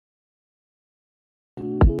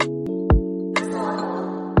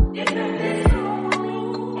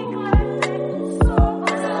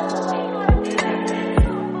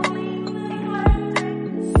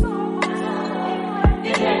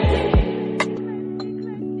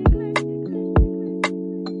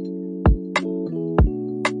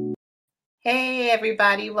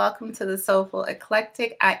everybody. Welcome to the Soulful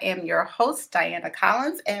Eclectic. I am your host, Diana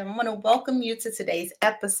Collins, and I want to welcome you to today's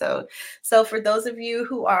episode. So, for those of you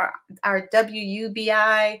who are our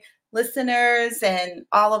WUBI listeners and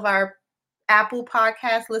all of our Apple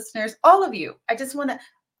Podcast listeners, all of you, I just want to,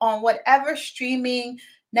 on whatever streaming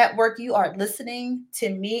network you are listening to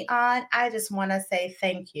me on, I just want to say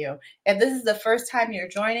thank you. If this is the first time you're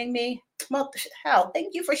joining me, well, hell,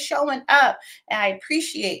 thank you for showing up. And I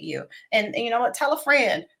appreciate you. And you know what? Tell a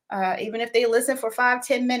friend. Even if they listen for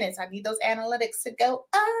 5-10 minutes, I need those analytics to go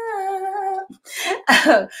up.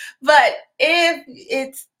 But if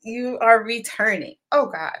it's you are returning, oh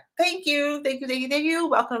God, thank you.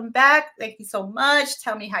 Welcome back. Thank you so much.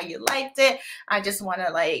 Tell me how you liked it. I just want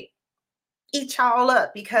to eat y'all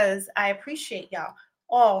up because I appreciate y'all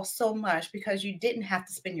all so much because you didn't have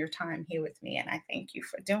to spend your time here with me. And I thank you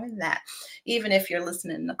for doing that. Even if you're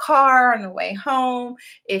listening in the car on the way home,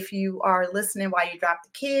 if you are listening while you drop the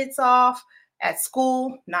kids off at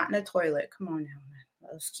school, not in the toilet. Come on now,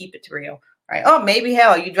 let's keep it real. Right? Oh, maybe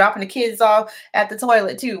hell, you dropping the kids off at the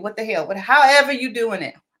toilet too. What the hell? However you doing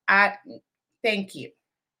it. I thank you.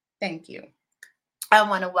 Thank you. I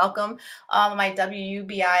want to welcome all my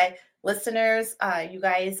WUBI listeners. You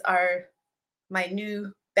guys are my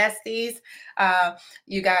new besties.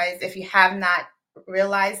 You guys, if you have not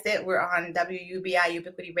realized it, we're on WUBI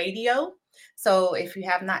Ubiquity Radio. So if you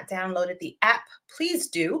have not downloaded the app, please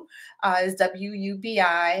do. It's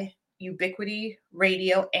WUBI Ubiquity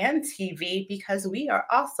Radio and TV because we are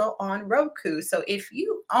also on Roku. So if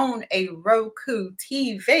you own a Roku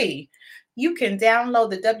TV, you can download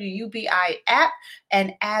the WUBI app.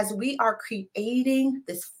 And as we are creating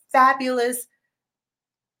this fabulous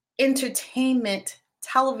entertainment,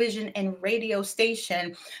 television, and radio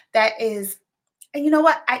station that is, and you know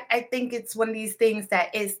what? I think it's one of these things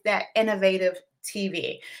that is that innovative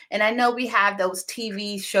TV. And I know we have those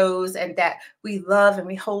TV shows and that we love and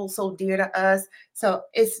we hold so dear to us. So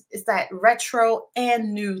it's that retro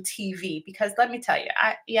and new TV. Because let me tell you,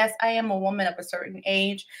 I am a woman of a certain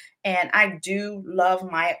age, and I do love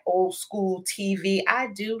my old school TV. I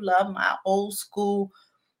do love my old school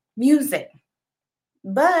music.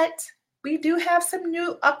 But we do have some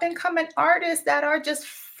new up and coming artists that are just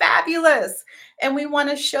fabulous, and we want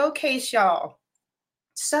to showcase y'all.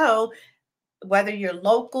 So, whether you're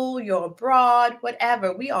local, you're abroad,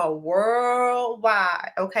 whatever, we are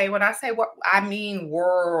worldwide. Okay, when I say what I mean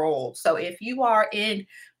world. So, if you are in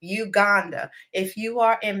Uganda, if you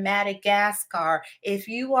are in Madagascar, if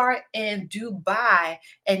you are in Dubai,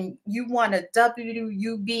 and you want a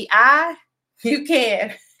WUBI, you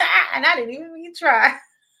can. And I didn't even try.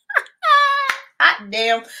 Hot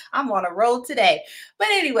damn, I'm on a roll today. But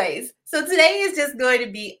anyways, so today is just going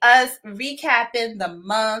to be us recapping the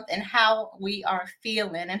month and how we are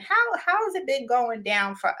feeling and how has it been going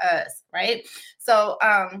down for us, right? So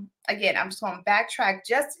again, I'm just going to backtrack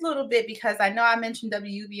just a little bit because I know I mentioned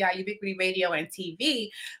WUBI Ubiquity Radio and TV,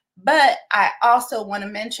 but I also want to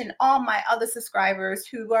mention all my other subscribers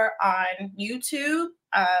who are on YouTube.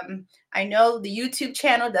 I know the YouTube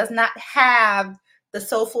channel does not have the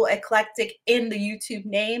Soulful Eclectic in the YouTube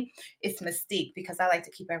name. It's Mystique because I like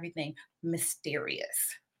to keep everything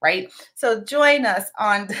mysterious, right? So join us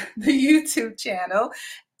on the YouTube channel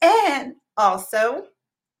and also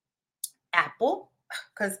Apple,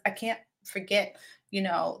 because I can't forget,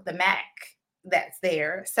 the Mac that's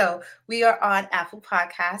there. So we are on Apple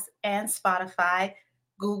Podcasts and Spotify,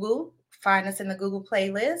 Google. Find us in the Google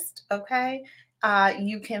playlist, okay?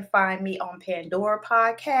 You can find me on Pandora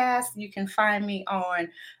Podcast. You can find me on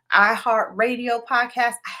iHeartRadio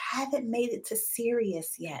Podcast. I haven't made it to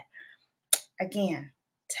Sirius yet. Again,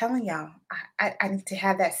 telling y'all, I need to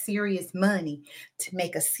have that serious money to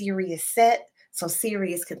make a serious set so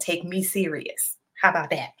Sirius can take me serious. How about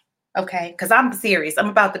that? Okay, because I'm serious. I'm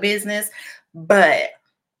about the business, but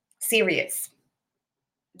serious.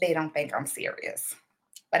 They don't think I'm serious,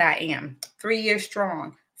 but I am. 3 years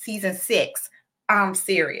strong, season 6. I'm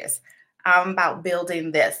serious. I'm about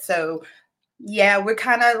building this. So yeah, we're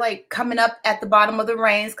kind of coming up at the bottom of the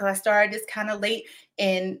range because I started this kind of late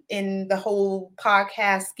in the whole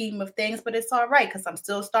podcast scheme of things, but it's all right because I'm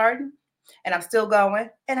still starting and I'm still going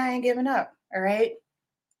and I ain't giving up. All right.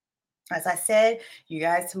 As I said, you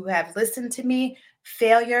guys who have listened to me,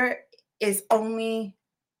 failure is only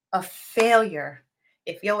a failure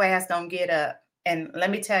if your ass don't get up. And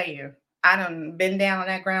let me tell you, I done been down on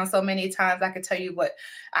that ground so many times. I can tell you what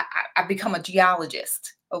I become a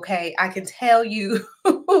geologist. Okay, I can tell you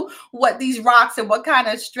what these rocks and what kind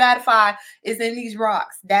of stratify is in these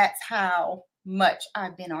rocks. That's how much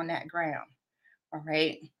I've been on that ground. All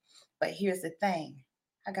right, but here's the thing: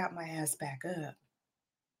 I got my ass back up.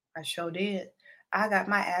 I sure did. I got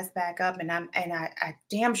my ass back up, and I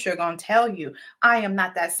damn sure gonna tell you, I am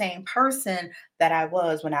not that same person that I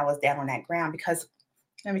was when I was down on that ground. Because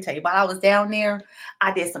let me tell you, while I was down there,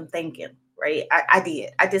 I did some thinking. Right, I did.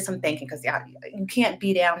 I did some thinking because you can't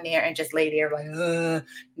be down there and just lay there like,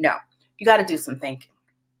 no, you got to do some thinking.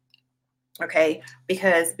 Okay,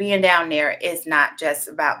 because being down there is not just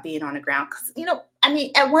about being on the ground. Because I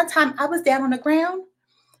mean, at one time I was down on the ground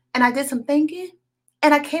and I did some thinking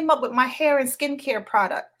and I came up with my hair and skincare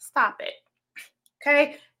product. Stop it.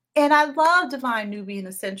 Okay. And I love Divine Nubian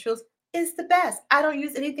Essentials. It's the best. I don't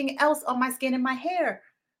use anything else on my skin and my hair.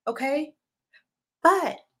 Okay.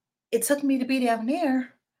 But it took me to be down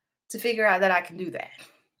there to figure out that I can do that.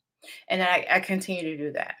 And I continue to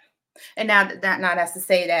do that. And now that's to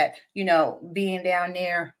say that, being down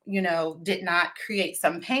there, did not create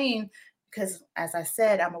some pain, because as I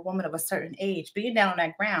said, I'm a woman of a certain age. Being down on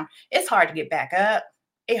that ground, it's hard to get back up.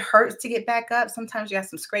 It hurts to get back up. Sometimes you got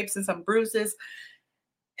some scrapes and some bruises.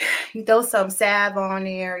 You throw some salve on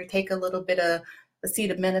there, you take a little bit of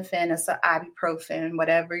acetaminophen or some ibuprofen,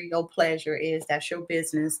 whatever your pleasure is, that's your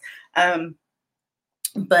business. Um,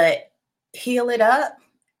 but heal it up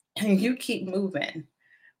and you keep moving,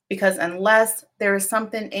 because unless there is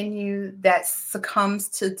something in you that succumbs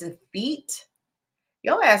to defeat,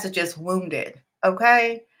 your ass is just wounded.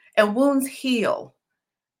 Okay. And wounds heal.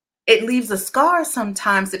 It leaves a scar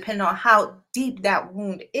sometimes, depending on how deep that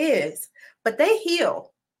wound is, but they heal.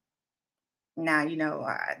 Now,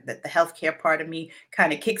 the healthcare part of me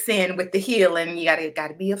kind of kicks in with the healing. You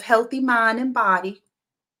gotta be of healthy mind and body.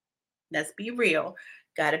 Let's be real.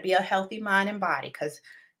 Got to be a healthy mind and body, because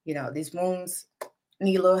these wounds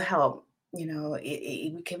need a little help.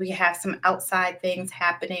 We have some outside things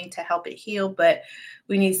happening to help it heal, but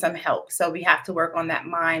we need some help. So we have to work on that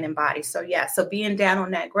mind and body. So yeah, so being down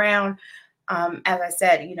on that ground, as I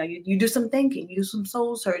said, you do some thinking, you do some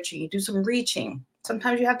soul searching, you do some reaching.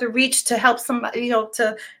 Sometimes you have to reach to help somebody,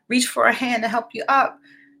 to reach for a hand to help you up,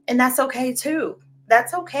 and that's okay too.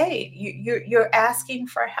 That's okay. You're asking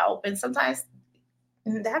for help, and sometimes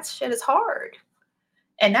that shit is hard.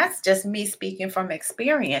 And that's just me speaking from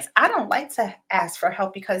experience. I don't like to ask for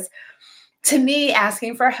help, because to me,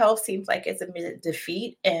 asking for help seems like it's admitted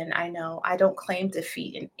defeat. And I know I don't claim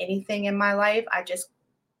defeat in anything in my life. I just,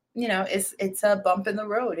 it's a bump in the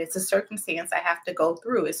road. It's a circumstance I have to go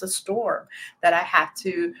through. It's a storm that I have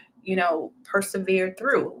to, persevere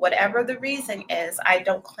through. Whatever the reason is, I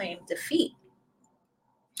don't claim defeat.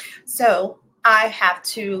 So I have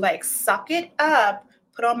to like suck it up,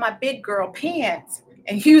 put on my big girl pants,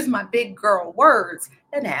 and use my big girl words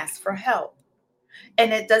and ask for help.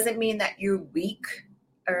 And it doesn't mean that you're weak.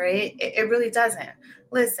 All right. It really doesn't.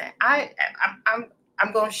 Listen, I'm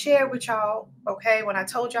going to share with y'all. Okay. When I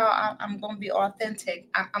told y'all I'm going to be authentic,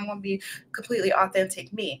 I'm going to be completely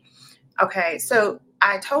authentic me. Okay. So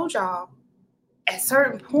I told y'all at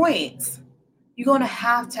certain points, you're going to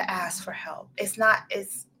have to ask for help.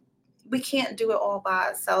 We can't do it all by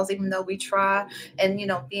ourselves, even though we try. And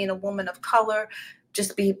being a woman of color,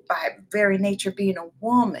 just be by very nature being a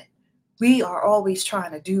woman, we are always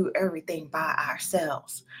trying to do everything by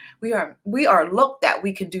ourselves. We are looked at,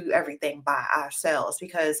 we can do everything by ourselves,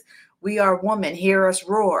 because we are woman, hear us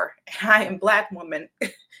roar. I am black woman,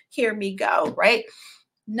 hear me go. Right?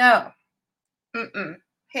 No. Mm-mm.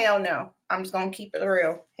 Hell no. I'm just gonna keep it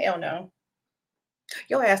real. Hell no.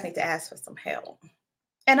 Your ass need to ask for some help.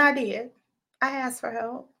 And I did. I asked for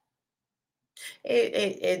help.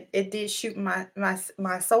 It did shoot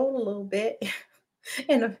my soul a little bit.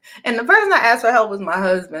 And the person I asked for help was my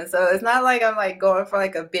husband. So it's not like I'm like going for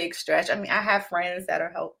like a big stretch. I mean, I have friends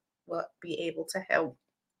that will be able to help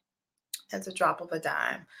at the drop of a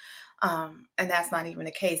dime. And that's not even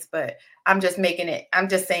the case, but I'm just saying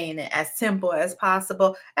it as simple as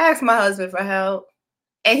possible. I asked my husband for help.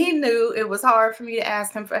 And he knew it was hard for me to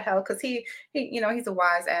ask him for help, because he's a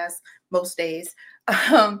wise ass most days.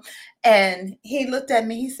 Um, and he looked at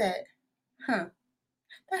me, he said, huh,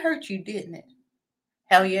 that hurt you, didn't it?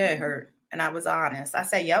 Hell yeah, it hurt. And I was honest. I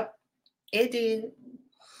said, yep, it did.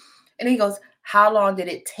 And he goes, how long did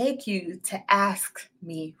it take you to ask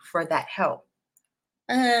me for that help?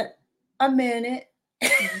 Uh, a minute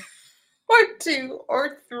or two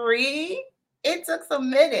or three. It took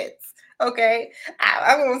some minutes. Okay.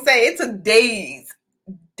 I won't say it took days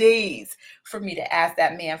for me to ask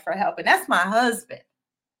that man for help. And that's my husband.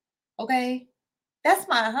 Okay. That's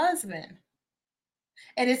my husband.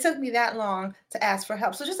 And it took me that long to ask for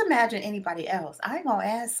help. So just imagine anybody else. I ain't gonna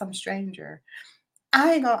ask some stranger.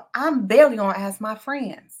 I'm barely gonna ask my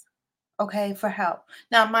friends, okay, for help.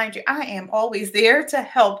 Now, mind you, I am always there to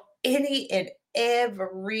help any and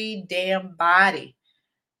every damn body.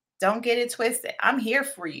 Don't get it twisted. I'm here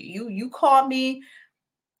for you. You call me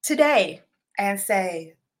today and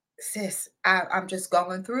say, sis, I'm just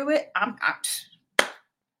going through it.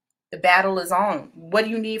 The battle is on. What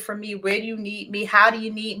do you need from me? Where do you need me? How do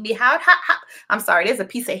you need me? How? I'm sorry. There's a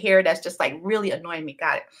piece of hair that's just like really annoying me.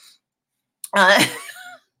 Got it.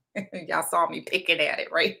 Y'all saw me picking at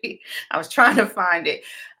it, right? I was trying to find it.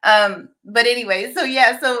 But anyway, so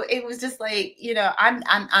yeah, so it was just like,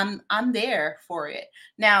 I'm there for it.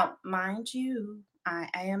 Now, mind you, I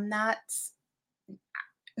am not.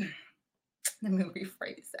 Let me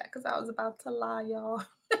rephrase that because I was about to lie, y'all.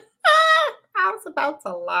 I was about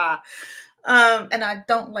to lie. And I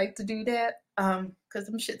don't like to do that because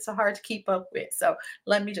them shits are hard to keep up with. So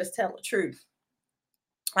let me just tell the truth.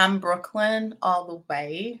 I'm Brooklyn all the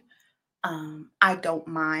way. I don't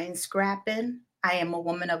mind scrapping. I am a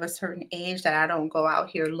woman of a certain age that I don't go out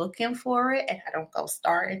here looking for it and I don't go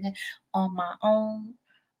starting it on my own.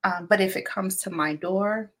 But if it comes to my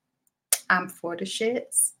door, I'm for the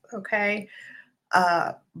shits. Okay.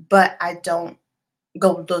 But I don't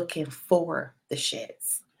go looking for the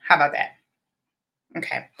shits. How about that?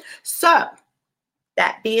 Okay. So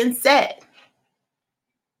that being said,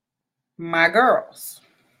 my girls,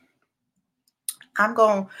 I'm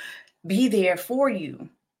going to be there for you,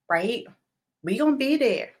 right? We going to be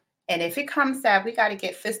there. And if it comes that we got to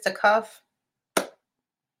get fist to cuff,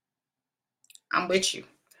 I'm with you.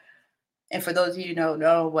 And for those of you who don't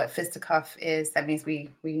know what fist to cuff is, that means we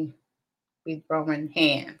throwing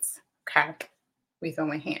hands. Okay. We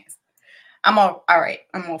throwing hands. I'm all right.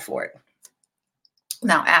 I'm all for it.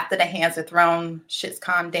 Now, after the hands are thrown, shit's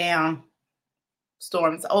calmed down,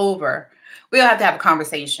 storm's over, we'll have to have a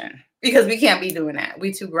conversation because we can't be doing that.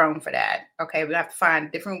 We too grown for that. Okay. We have to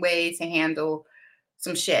find different ways to handle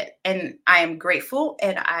some shit. And I am grateful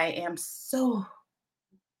and I am so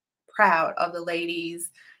proud of the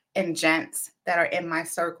ladies and gents that are in my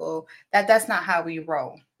circle. That's not how we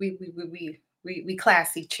roll. We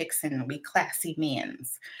classy chicks and we classy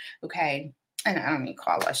men's. Okay. And I don't mean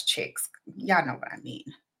call us chicks. Y'all know what I mean.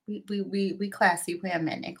 We classy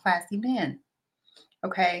women and classy men.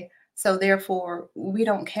 Okay. So therefore, we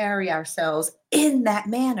don't carry ourselves in that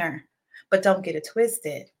manner. But don't get it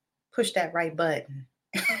twisted. Push that right button.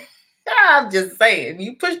 I'm just saying,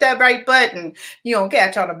 you push that right button, you don't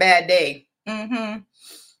catch on a bad day.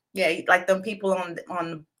 Yeah, like them people on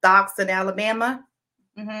the docks in Alabama.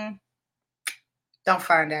 Don't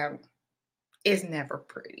find out. It's never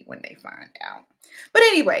pretty when they find out. But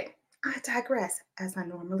anyway, I digress as I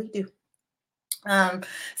normally do.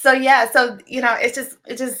 So yeah, so it's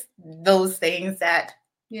just those things that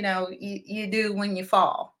you do when you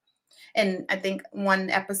fall. And I think one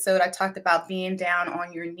episode I talked about being down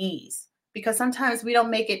on your knees because sometimes we don't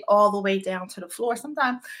make it all the way down to the floor.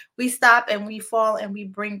 Sometimes we stop and we fall and we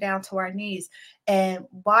bring down to our knees. And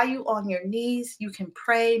while you on your knees, you can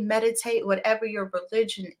pray, meditate, whatever your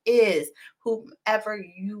religion is, whomever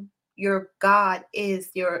your God is,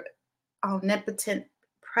 your omnipotent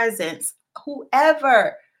presence,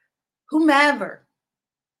 whomever.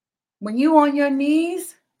 When you on your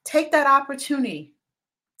knees, take that opportunity.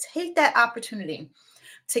 Take that opportunity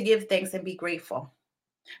to give thanks and be grateful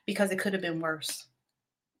because it could have been worse.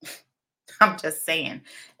 I'm just saying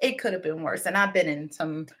it could have been worse. And I've been in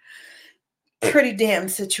some pretty damn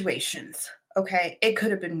situations. Okay. It could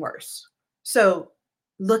have been worse. So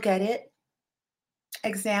look at it,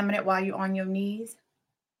 examine it while you're on your knees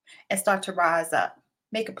and start to rise up.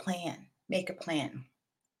 Make a plan. Make a plan.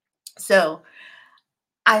 So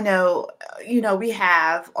I know, we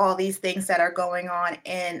have all these things that are going on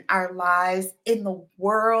in our lives, in the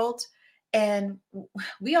world, and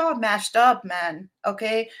we all mashed up, man.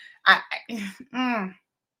 Okay.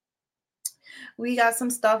 We got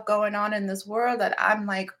some stuff going on in this world that I'm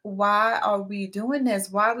like, why are we doing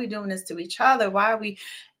this? Why are we doing this to each other? Why are we?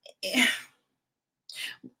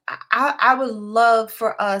 I would love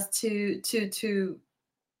for us to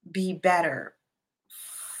be better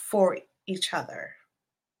for each other.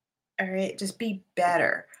 All right, just be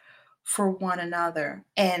better for one another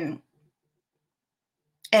and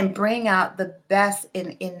bring out the best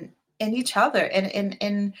in each other and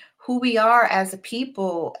in who we are as a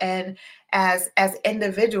people and as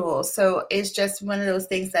individuals. So it's just one of those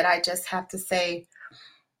things that I just have to say,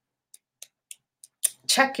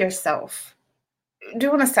 check yourself,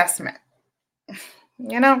 do an assessment,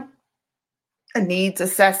 a needs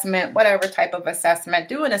assessment, whatever type of assessment,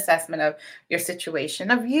 do an assessment of your situation,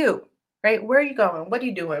 of you, right? Where are you going? What are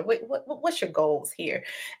you doing? What's your goals here?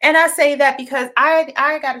 And I say that because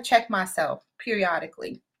I got to check myself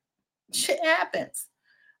periodically. Shit happens.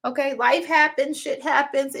 Okay, life happens, shit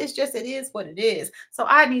happens. It's just, it is what it is. So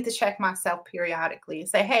I need to check myself periodically and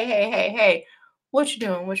say, hey, hey, hey, hey, what you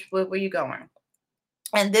doing? Where you going?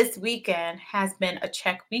 And this weekend has been a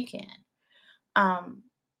check weekend. Um,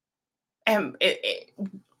 and it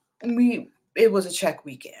was a check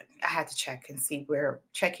weekend. I had to check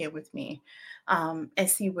in with me, and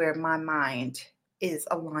see where my mind is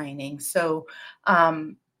aligning. So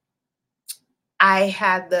um, I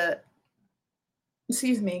had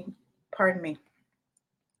excuse me, pardon me,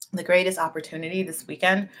 the greatest opportunity this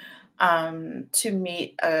weekend, to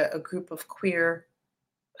meet a group of queer,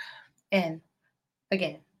 and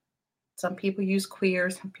again, some people use queer,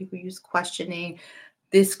 some people use questioning.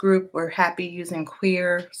 This group were happy using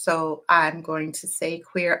queer, so I'm going to say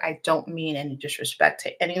queer. I don't mean any disrespect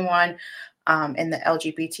to anyone in the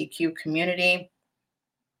LGBTQ community.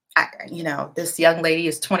 This young lady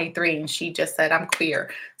is 23 and she just said, I'm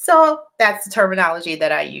queer. So that's the terminology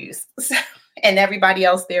that I use. And everybody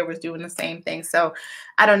else there was doing the same thing. So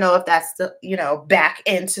I don't know if that's back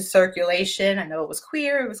into circulation. I know it was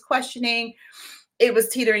queer, it was questioning, it was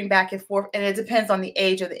teetering back and forth. And it depends on the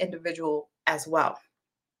age of the individual as well.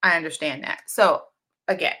 I understand that. So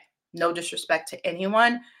again, no disrespect to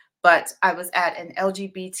anyone, but I was at an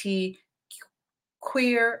LGBT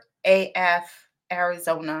queer AF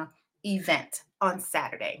Arizona event on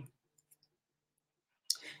Saturday.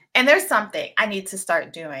 And there's something I need to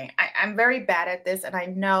start doing. I'm very bad at this, and I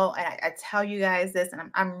know, and I tell you guys this, and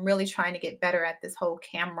I'm really trying to get better at this whole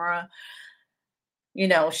camera,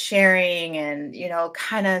 sharing and,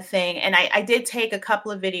 kind of thing. And I did take a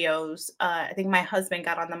couple of videos. I think my husband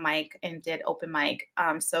got on the mic and did open mic.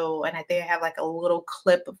 And I think I have like a little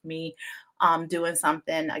clip of me doing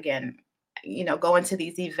something again, going to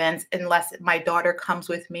these events. Unless my daughter comes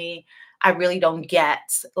with me, I really don't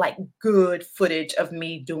get like good footage of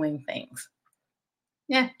me doing things.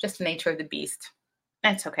 Yeah, just the nature of the beast.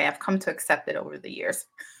 That's okay. I've come to accept it over the years.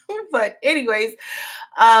 But anyways,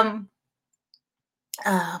 um,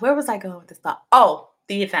 where was I going with this thought? Oh,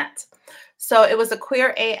 the event. So it was a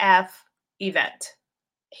queer AF event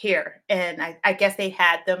here, and I guess they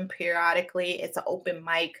had them periodically. It's an open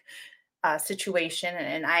mic situation,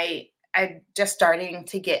 and I'm just starting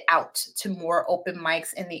to get out to more open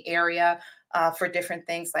mics in the area for different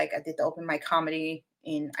things. Like I did the open mic comedy,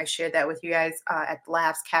 and I shared that with you guys at the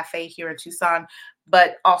Labs Cafe here in Tucson.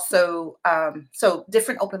 But also, so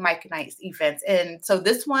different open mic nights events, and so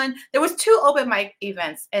this one there was two open mic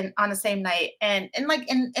events and on the same night, and like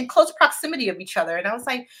in close proximity of each other, and I was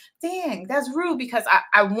like, dang, that's rude because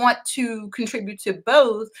I want to contribute to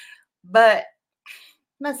both, but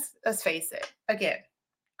let's face it, again,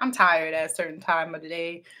 I'm tired at a certain time of the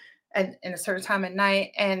day and in a certain time at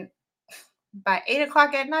night. And by 8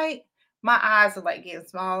 o'clock at night, my eyes are like getting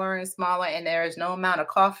smaller and smaller, and there is no amount of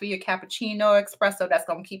coffee or cappuccino, espresso that's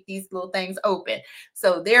going to keep these little things open.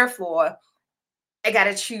 So, therefore, I got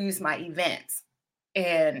to choose my events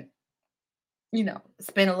and,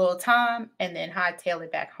 spend a little time and then hightail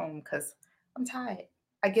it back home because I'm tired.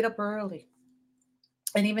 I get up early.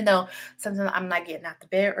 And even though sometimes I'm not getting out the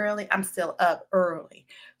bed early, I'm still up early.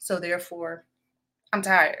 So, therefore, I'm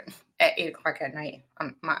tired at 8 o'clock at night.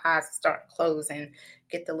 My eyes start to close and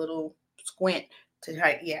get the little squint to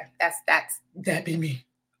like, yeah, that be me.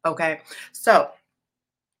 Okay. So,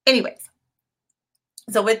 anyways,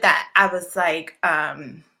 so with that, I was like,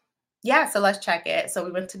 yeah, so let's check it. So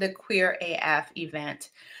we went to the Queer AF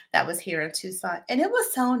event that was here in Tucson, and it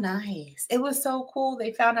was so nice. It was so cool.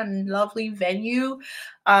 They found a lovely venue,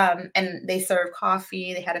 and they served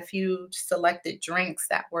coffee. They had a few selected drinks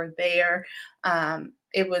that were there.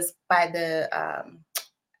 It was by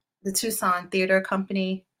the Tucson Theater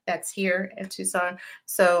Company that's here in Tucson.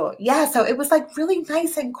 So yeah, so it was like really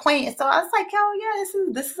nice and quaint. So I was like, oh yeah,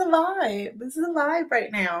 this is a vibe. This is a vibe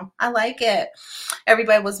right now. I like it.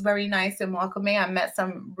 Everybody was very nice and welcoming. I met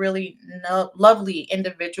some really lovely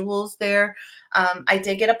individuals there. I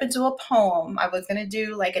did get up and do a poem. I was gonna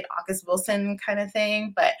do like an August Wilson kind of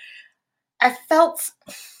thing, but I felt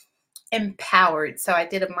empowered. So I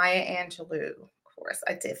did a Maya Angelou. Of course,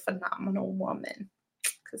 I did Phenomenal Woman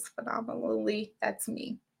because phenomenally, that's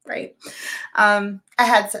me, right? I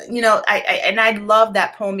had to, and I love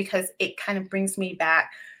that poem because it kind of brings me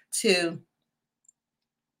back to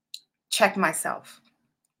check myself,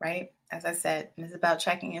 right? As I said, it's about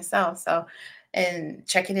checking yourself. So, and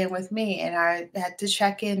checking in with me, and I had to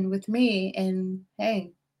check in with me, and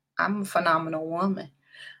hey, I'm a phenomenal woman,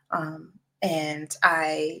 and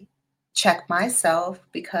I check myself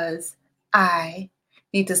because I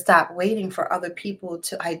need to stop waiting for other people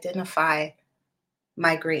to identify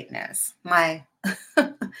my greatness, my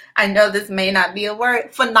I know this may not be a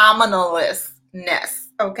word, phenomenalistness.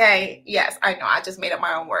 Okay. Yes, I know. I just made up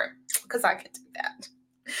my own word because I can do that.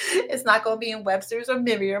 It's not going to be in Webster's or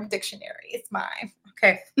Merriam dictionary. It's mine.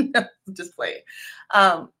 Okay. Just play it.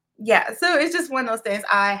 Yeah. So it's just one of those things.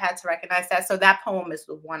 I had to recognize that. So that poem is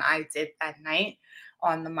the one I did that night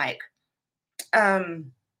on the mic.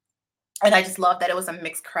 Um, and I just love that it was a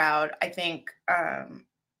mixed crowd. I think I'm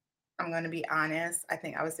going to be honest. I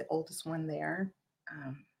think I was the oldest one there,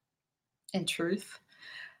 in truth.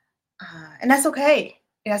 And that's okay.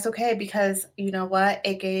 That's okay because you know what?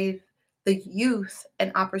 It gave the youth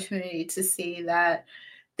an opportunity to see that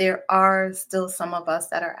there are still some of us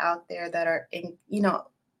that are out there that are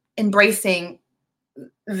embracing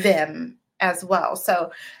them as well.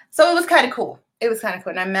 So it was kind of cool. It was kind of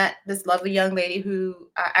cool. And I met this lovely young lady who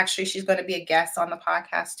actually she's going to be a guest on the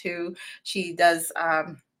podcast too. She does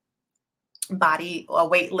body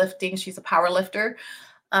weightlifting. She's a power lifter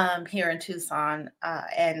here in Tucson,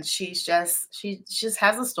 and she just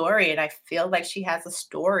has a story, and I feel like she has a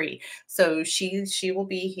story. So she will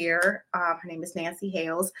be here. Her name is Nancy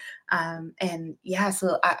Hales, and yeah,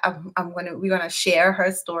 so we're gonna share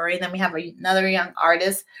her story. And then we have another young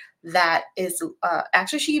artist that is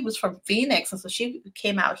actually she was from Phoenix, and so she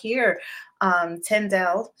came out here.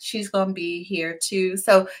 Tyndale, she's gonna be here too.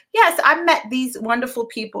 So yes, I met these wonderful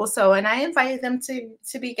people. So, and I invited them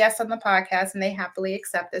to be guests on the podcast, and they happily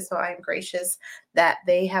accepted. So I am gracious that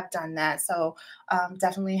they have done that. So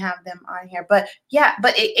definitely have them on here. But yeah,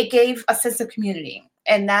 but it gave a sense of community,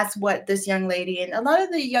 and that's what this young lady and a lot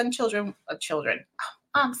of the young children.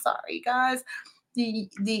 I'm sorry, guys, the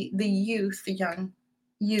youth, the young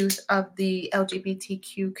youth of the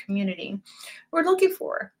LGBTQ community, we're looking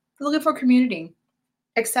for. We're looking for community,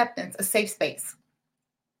 acceptance, a safe space,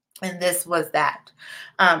 and this was that.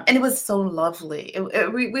 And it was so lovely.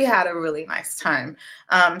 We had a really nice time.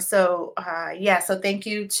 So thank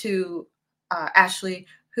you to Ashley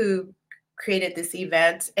who created this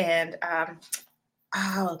event. And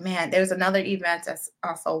oh man, there's another event that's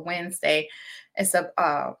also Wednesday. It's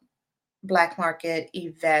a black market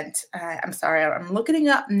event. I'm sorry, I'm looking it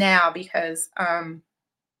up now because I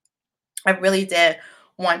really did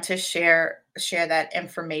want to share that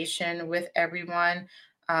information with everyone,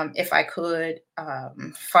 if I could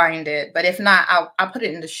find it. But if not, I'll put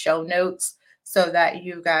it in the show notes so that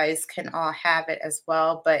you guys can all have it as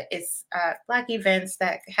well. But it's Black events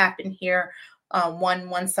that happen here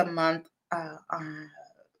once a month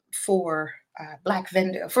for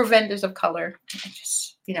vendors of color,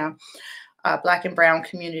 just Black and Brown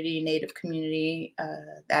community, Native community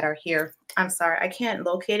that are here. I'm sorry, I can't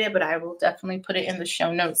locate it, but I will definitely put it in the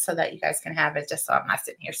show notes so that you guys can have it. Just so I'm not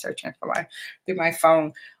sitting here searching through my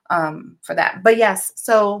phone for that. But yes,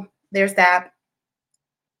 so there's that,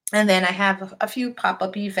 and then I have a few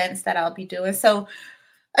pop-up events that I'll be doing. So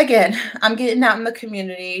again, I'm getting out in the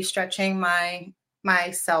community, stretching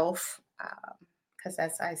myself, because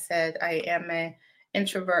as I said, I am an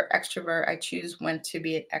introvert, extrovert. I choose when to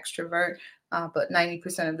be an extrovert, but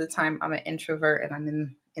 90% of the time I'm an introvert and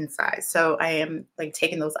I'm inside. So I am like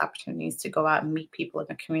taking those opportunities to go out and meet people in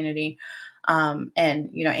the community, and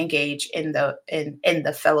engage in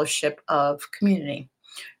the fellowship of community,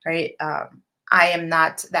 right? I am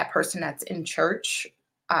not that person that's in church,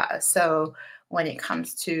 so when it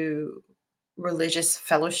comes to religious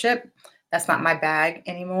fellowship, that's not my bag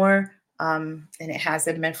anymore. And it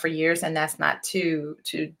hasn't been for years. And that's not to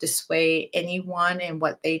dissuade anyone in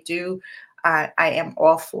what they do. I am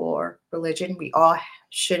all for religion. We all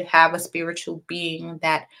should have a spiritual being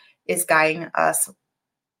that is guiding us,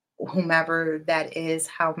 whomever that is,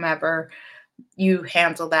 however you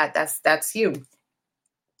handle that. That's you.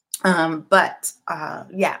 But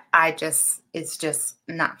yeah, it's just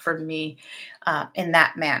not for me in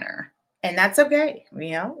that manner. And that's okay,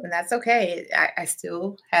 and that's okay. I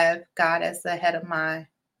still have God as the head of my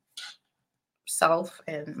self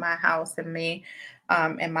and my house and me.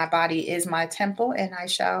 And my body is my temple, and I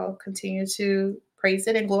shall continue to praise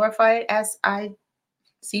it and glorify it as I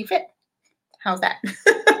see fit. How's that?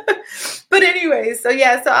 But anyway, so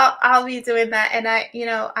yeah, so I'll be doing that. And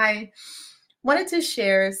I wanted to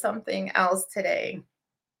share something else today.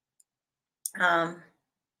 A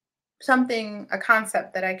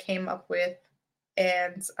concept that I came up with,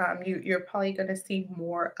 and you're probably going to see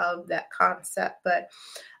more of that concept. But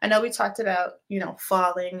I know we talked about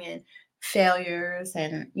falling and failures,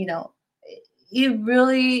 and you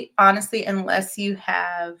really honestly, unless you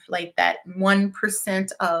have like that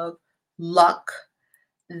 1% of luck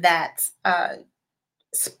that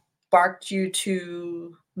sparked you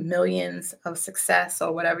to millions of success,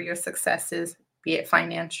 or whatever your success is, be it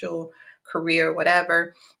financial, career,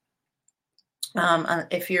 whatever.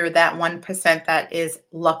 If you're that 1% that is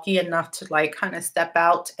lucky enough to like kind of step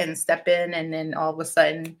out and step in, and then all of a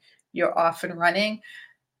sudden you're off and running,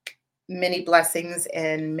 many blessings,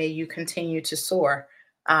 and may you continue to soar.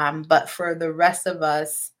 But for the rest of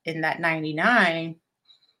us in that 99,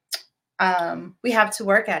 we have to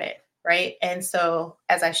work at it, right? And so,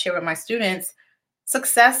 as I share with my students,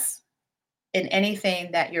 success in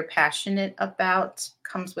anything that you're passionate about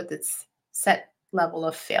comes with its set level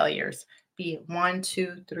of failures. Be it one,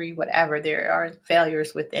 two, three, whatever. There are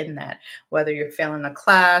failures within that. Whether you're failing a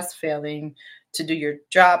class, failing to do your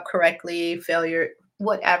job correctly, failure,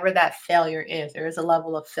 whatever that failure is, there is a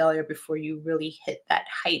level of failure before you really hit that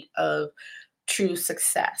height of true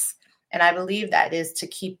success. And I believe that is to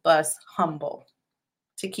keep us humble,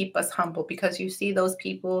 because you see those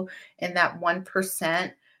people in that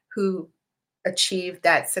 1% who achieve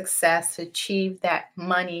that success, achieve that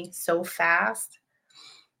money so fast,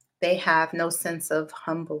 they have no sense of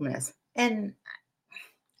humbleness. And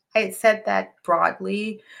I said that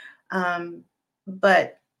broadly, um,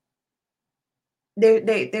 but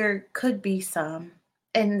there could be some,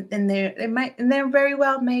 and there might, and there very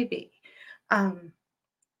well may be. Um,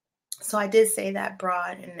 So I did say that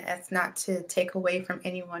broad, and that's not to take away from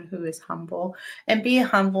anyone who is humble. And being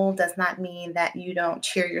humble does not mean that you don't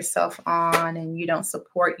cheer yourself on and you don't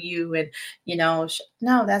support you. And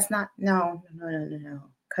no, that's not. No, no, no, no, no.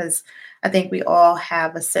 Because I think we all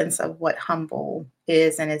have a sense of what humble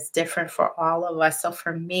is, and it's different for all of us. So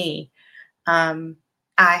for me, um,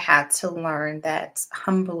 I had to learn that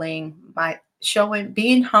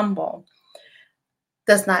being humble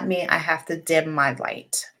does not mean I have to dim my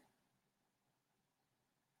light.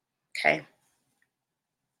 Okay.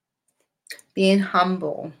 Being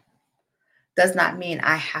humble does not mean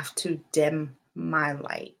I have to dim my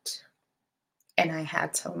light. And I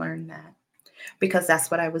had to learn that because that's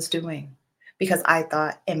what I was doing. Because I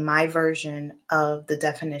thought in my version of the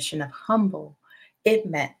definition of humble, it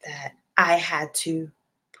meant that I had to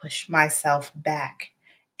push myself back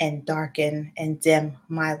and darken and dim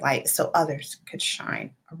my light so others could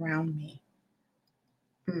shine around me.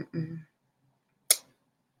 Mm-mm.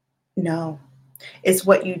 No, it's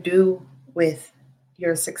what you do with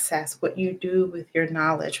your success, what you do with your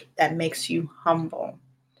knowledge that makes you humble.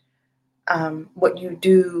 What you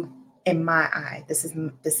do, in my eye, this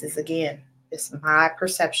is again, this is my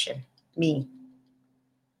perception, me,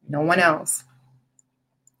 no one else.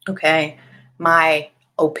 Okay, my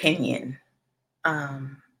opinion,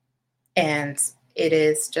 um, and it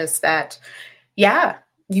is just that, yeah,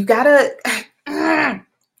 you gotta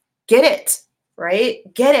get it, right?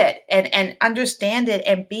 Get it and understand it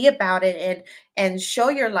and be about it and show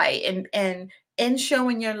your light, and in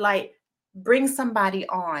showing your light, bring somebody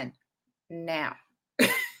on now.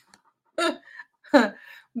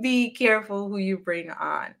 Be careful who you bring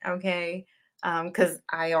on, okay? Because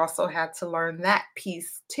I also had to learn that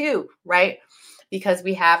piece too, right? Because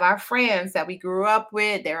we have our friends that we grew up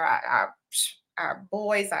with. There are our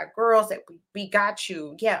boys, our girls that we got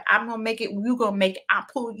you. Yeah, I'm gonna make it. You gonna make it. I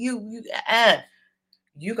pull you.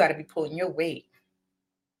 You got to be pulling your weight,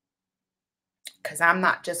 because I'm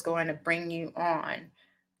not just going to bring you on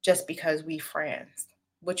just because we friends.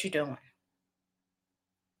 What you doing?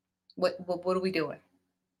 What are we doing?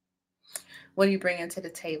 What are you bringing to the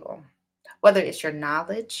table? Whether it's your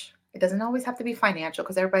knowledge, it doesn't always have to be financial,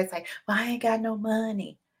 because everybody's like, well, I ain't got no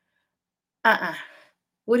money. Uh-uh.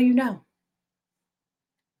 What do you know?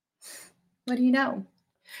 What do you know?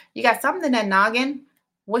 You got something in that noggin.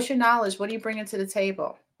 What's your knowledge? What are you bringing to the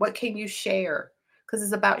table? What can you share? Because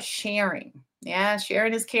it's about sharing. Yeah,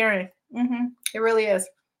 sharing is caring. It really is.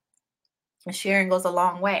 And sharing goes a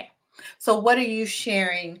long way. So, what are you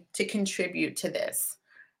sharing to contribute to this?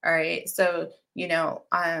 All right. So, we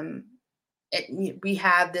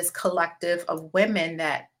have this collective of women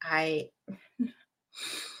that I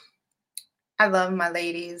love my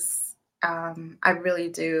ladies. I really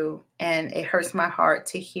do. And it hurts my heart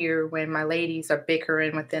to hear when my ladies are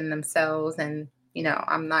bickering within themselves. And,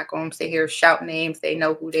 I'm not going to sit here shout names. They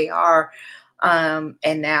know who they are.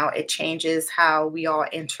 And now it changes how we all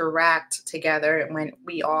interact together when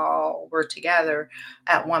we all were together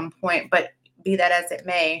at one point. But be that as it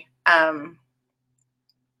may,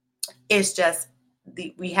 it's just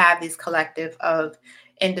we have this collective of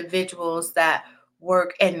individuals that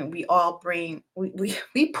work, and we all bring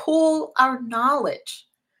we pull our knowledge.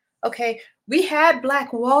 Okay, we had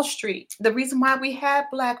Black Wall Street. The reason why we had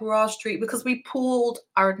Black Wall Street, because we pulled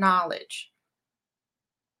our knowledge.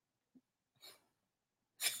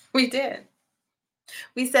 We did.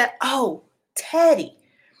 We said, oh, Teddy,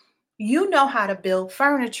 You know how to build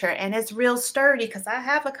furniture and it's real sturdy because I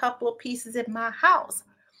have a couple of pieces in my house.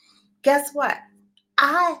 Guess what?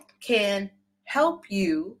 I can help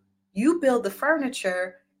you. You build the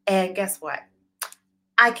furniture, and guess what?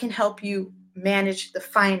 I can help you manage the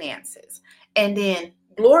finances. And then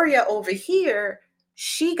Gloria over here,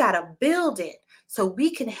 she got to build it. So we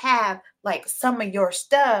can have like some of your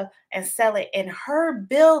stuff and sell it in her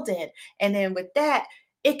building. And then with that,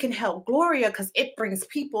 it can help Gloria because it brings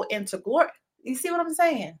people into Gloria. You see what I'm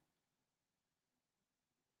saying?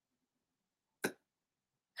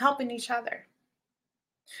 Helping each other.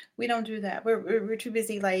 We don't do that. We're too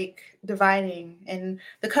busy like dividing, and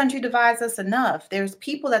the country divides us enough. There's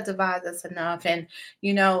people that divide us enough, and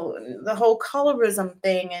the whole colorism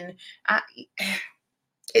thing, and I,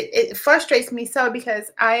 it frustrates me so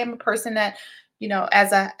because I am a person that,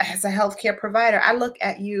 as a healthcare provider, I look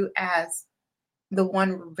at you as the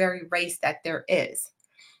one very race that there is,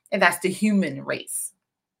 and that's the human race.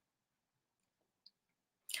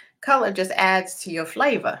 Color just adds to your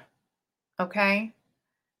flavor, okay?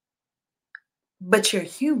 But you're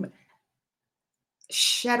human.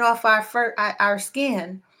 Shed off our fur, our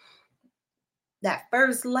skin, that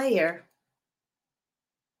first layer,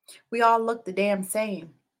 we all look the damn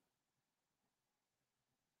same.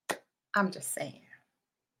 I'm just saying.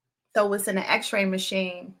 So it's in an x-ray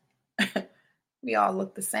machine. We all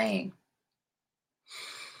look the same.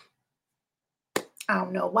 I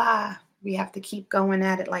don't know why we have to keep going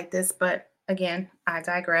at it like this, but again, I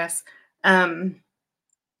digress. Um,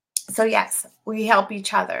 so yes, we help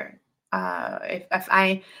each other. If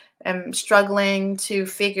I am struggling to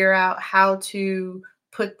figure out how to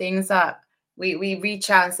put things up, we reach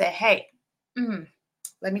out and say, "Hey, mm,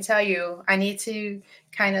 let me tell you, I need to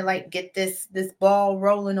kind of like get this ball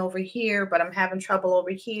rolling over here, but I'm having trouble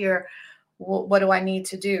over here. What do I need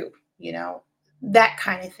to do?" You know, that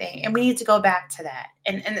kind of thing. And we need to go back to that.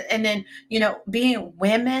 And then, being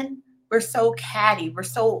women, we're so catty, we're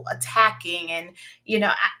so attacking, and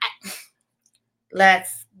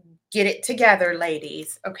let's get it together,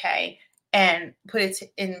 ladies, okay? And put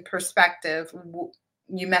it in perspective.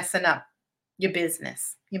 You messing up your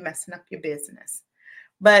business. You're messing up your business.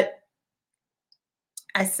 But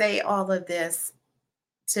I say all of this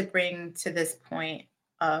to bring to this point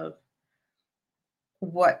of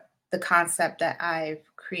what the concept that I've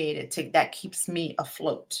created that keeps me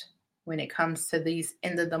afloat when it comes to these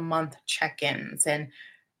end of the month check-ins and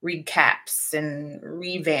recaps and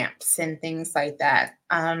revamps and things like that.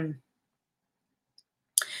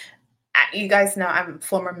 You guys know I'm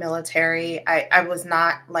former military. I was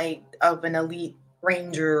not like of an elite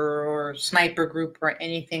ranger or sniper group or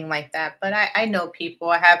anything like that, but I know people,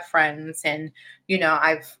 I have friends, and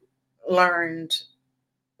I've learned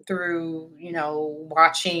through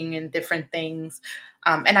watching and different things,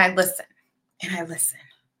 and I listen, and I listen,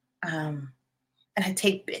 um, and I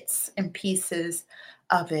take bits and pieces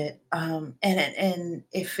of it, and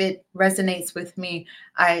if it resonates with me,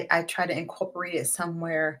 I try to incorporate it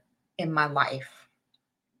somewhere in my life.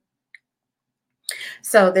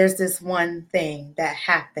 So there's this one thing that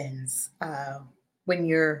happens when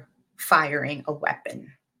you're firing a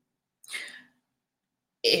weapon.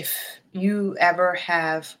 If you ever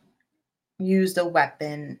have used a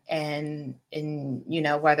weapon, and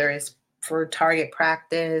whether it's for target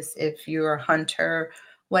practice, if you're a hunter,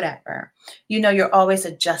 whatever, you're always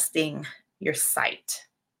adjusting your sight,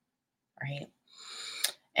 right?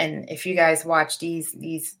 And if you guys watch these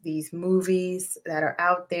movies that are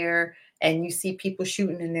out there, and you see people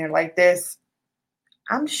shooting and they're like this,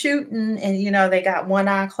 I'm shooting, and they got one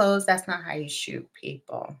eye closed. That's not how you shoot,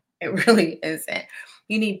 people. It really isn't.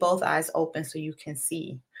 You need both eyes open so you can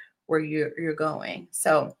see where you're going.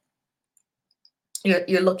 So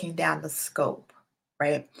you're looking down the scope,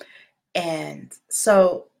 right? And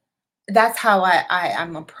so that's how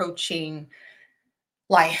I'm approaching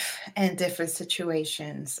life and different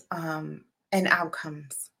situations, and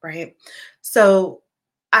outcomes, right? So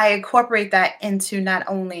I incorporate that into not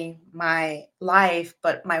only my life,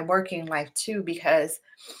 but my working life too, because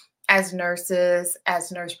as nurses,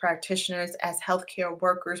 as nurse practitioners, as healthcare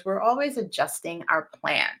workers, we're always adjusting our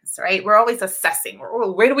plans, right? We're always assessing.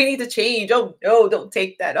 Oh, where do we need to change? Oh no, don't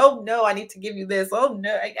take that. Oh no, I need to give you this. Oh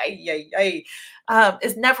no,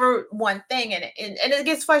 it's never one thing, and it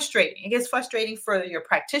gets frustrating. It gets frustrating for your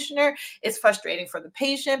practitioner. It's frustrating for the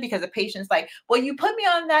patient because the patient's like, "Well, you put me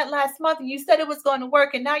on that last month, and you said it was going to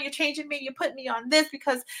work, and now you're changing me. You put me on this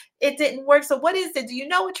because it didn't work. So what is it? Do you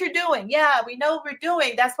know what you're doing?" "Yeah, we know what we're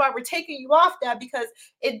doing. That's why we're taking you off that because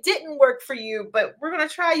it didn't work for you. But we're going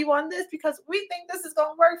to try you on this because we think this is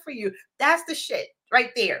going to work for you." That's the shit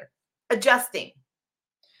right there. Adjusting.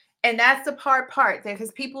 And that's the part there,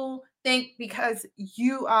 because people think because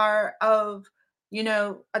you are of,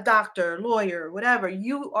 a doctor, lawyer, whatever,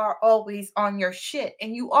 you are always on your shit,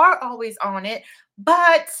 and you are always on it,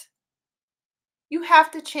 but you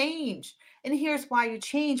have to change. And here's why you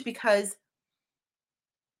change: because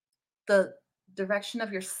the direction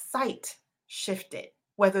of your sight shifted,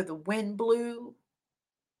 whether the wind blew,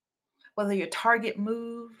 whether your target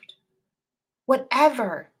moved,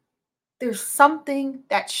 whatever. There's something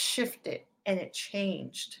that shifted and it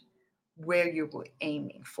changed where you were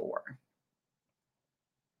aiming for.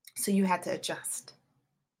 So you had to adjust.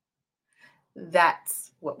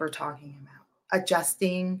 That's what we're talking about.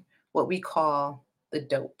 Adjusting what we call the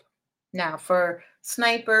dope. Now, for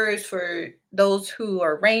snipers, for those who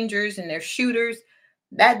are rangers and they're shooters,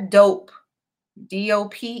 that dope,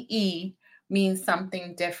 D.O.P.E, means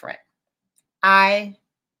something different. I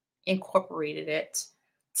incorporated it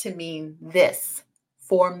to mean this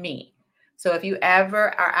for me. So if you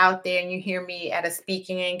ever are out there and you hear me at a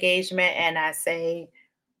speaking engagement and I say,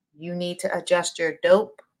 you need to adjust your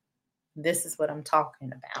dope, this is what I'm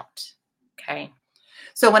talking about. Okay.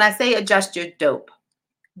 So when I say adjust your dope,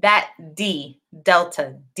 that D,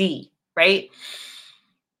 delta D, right?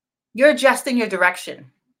 You're adjusting your direction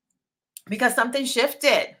because something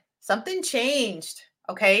shifted, something changed.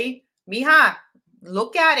 Okay. Mija,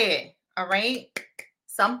 look at it. All right.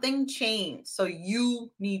 Something changed. So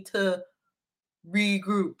you need to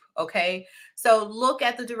regroup. Okay. So look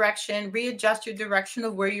at the direction, readjust your direction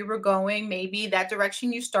of where you were going. Maybe that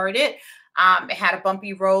direction you started, it had a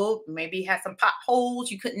bumpy road, maybe it had some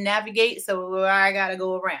potholes you couldn't navigate. So I got to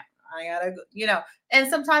go around. I got to, and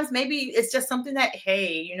sometimes maybe it's just something that,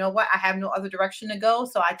 hey, you know what? I have no other direction to go.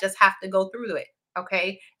 So I just have to go through it.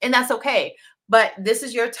 Okay. And that's okay. But this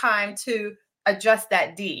is your time to adjust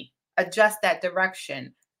that D, adjust that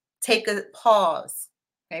direction, take a pause.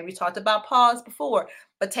 Okay, we talked about pause before,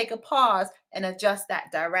 but take a pause and adjust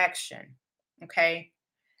that direction. Okay.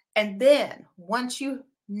 And then once you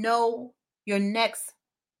know your next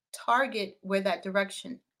target, where that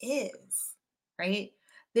direction is, right?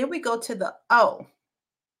 Then we go to the O.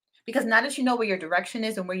 Because now that you know where your direction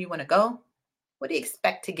is and where you want to go, what do you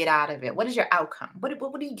expect to get out of it? What is your outcome? What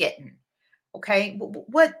are you getting? Okay.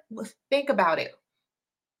 Think about it.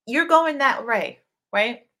 You're going that way,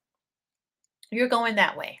 right? You're going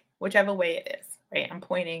that way, whichever way it is, right? I'm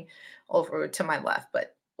pointing over to my left,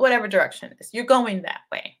 but whatever direction it is, you're going that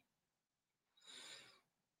way.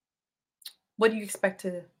 What do you expect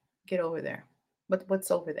to get over there?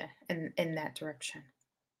 What's over there in that direction?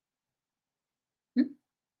 Hmm?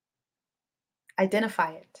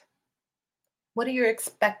 Identify it. What are your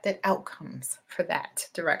expected outcomes for that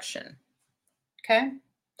direction? Okay.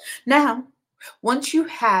 Now, once you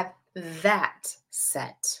have that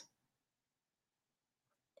set,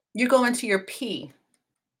 you go into your P,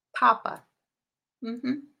 Papa.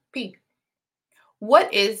 P.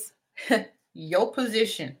 What is your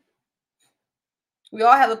position? We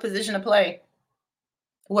all have a position to play.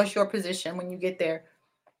 What's your position when you get there?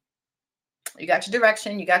 You got your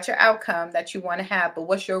direction, you got your outcome that you want to have, but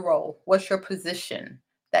what's your role? What's your position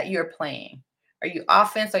that you're playing? Are you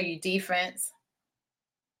offense? Are you defense?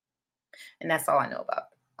 And that's all I know about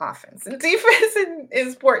offense and defense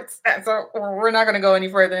in sports. So we're not going to go any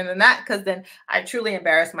further than that, because then I truly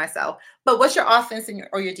embarrass myself. But what's your offense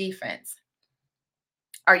or your defense?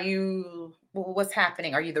 Are you, what's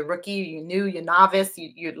happening? Are you the rookie? You new? You novice?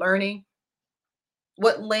 You're learning?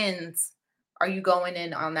 What lens are you going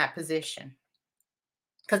in on that position?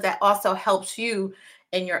 Because that also helps you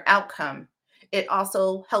in your outcome. It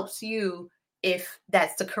also helps you if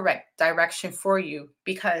that's the correct direction for you.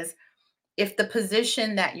 Because if the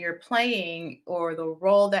position that you're playing or the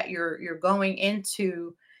role that you're going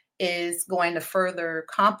into is going to further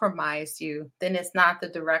compromise you, then it's not the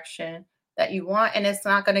direction that you want, and it's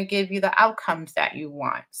not going to give you the outcomes that you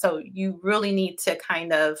want. So you really need to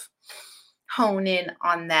kind of hone in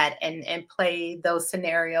on that and play those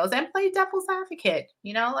scenarios and play devil's advocate,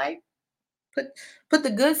 like put the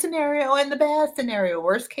good scenario and the bad scenario,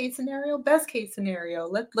 worst case scenario, best case scenario.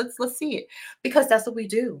 Let's see it, because that's what we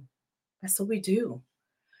do. That's what we do.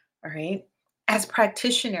 All right. As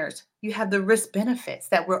practitioners, you have the risk benefits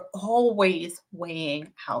that we're always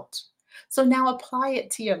weighing out. So now apply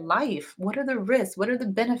it to your life. What are the risks? What are the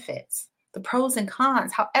benefits? The pros and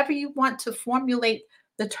cons, however you want to formulate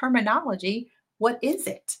the terminology. What is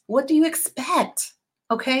it? What do you expect?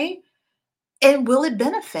 Okay. And will it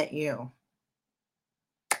benefit you?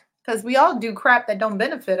 Because we all do crap that don't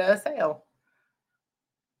benefit us. Hell.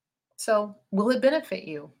 So will it benefit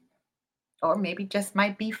you? Or maybe just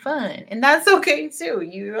might be fun. And that's okay too.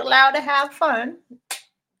 You're allowed to have fun.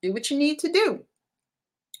 Do what you need to do,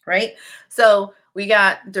 right? So we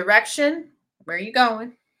got direction, where you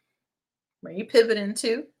going, where you pivoting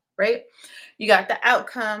to, right? You got the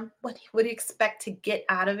outcome, what do you expect to get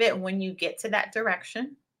out of it when you get to that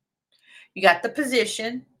direction? You got the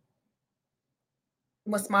position,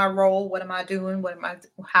 what's my role? What am I doing?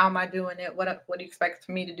 How am I doing it? What do you expect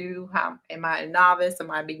me to do? How am I a novice? Am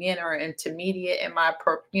I a beginner or intermediate? Am I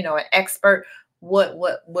an expert?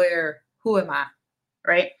 Where, who am I?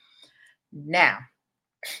 Right? Now,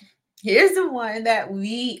 here's the one that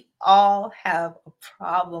we all have a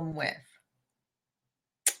problem with.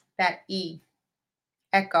 That E.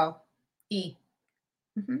 Echo. E.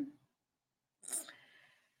 Mhm.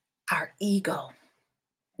 Our ego.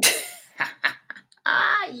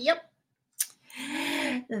 Yep.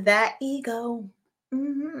 That ego.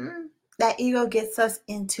 Mhm. That ego gets us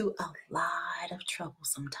into a lot of trouble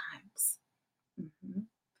sometimes. Mhm.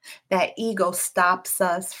 That ego stops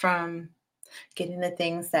us from getting the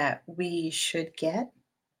things that we should get.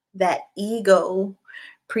 That ego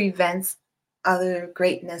prevents other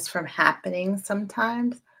greatness from happening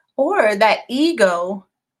sometimes. Or that ego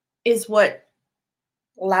is what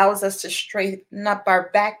allows us to straighten up our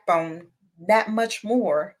backbone that much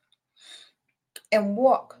more and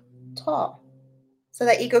walk tall. So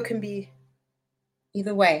that ego can be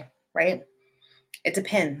either way, right? It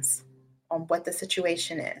depends on what the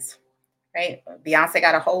situation is, right? Beyonce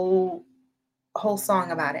got a whole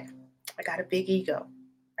song about it. I got a big ego,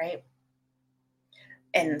 right?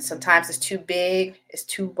 And sometimes it's too big, it's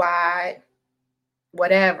too wide,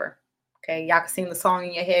 whatever. Okay, y'all can sing the song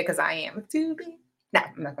in your head because I am too big. No,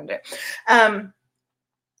 I'm not gonna do it. Um,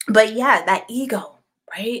 but yeah, that ego,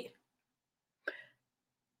 right?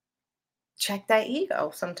 Check that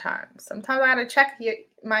ego sometimes. Sometimes I gotta check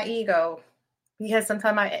my ego because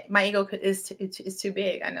sometimes my ego is too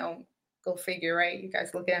big. I know. Go figure, right? You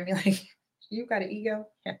guys looking at me like you got an ego.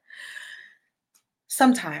 Yeah.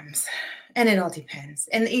 Sometimes, and it all depends.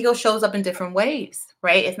 And the ego shows up in different ways,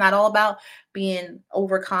 right? It's not all about being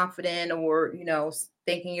overconfident or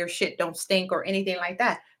thinking your shit don't stink or anything like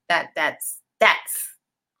that. That's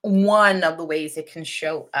one of the ways it can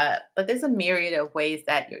show up. But there's a myriad of ways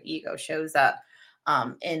that your ego shows up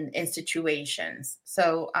in situations.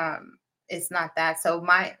 So it's not that. So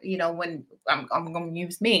when I'm going to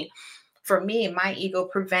use me. For me, my ego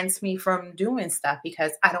prevents me from doing stuff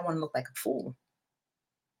because I don't want to look like a fool.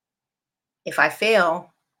 If I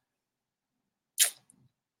fail,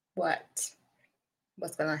 what?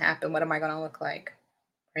 What's going to happen? What am I going to look like?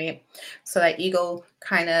 Right? So that ego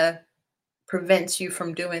kind of prevents you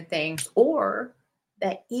from doing things, or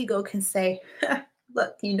that ego can say,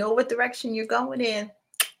 look, you know what direction you're going in.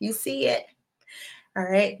 You see it. All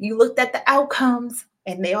right. You looked at the outcomes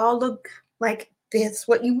and they all look like this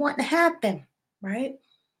what you want to happen. Right?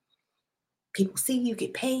 People see you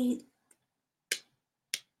get paid.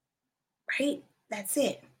 Right? That's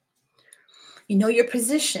it. You know your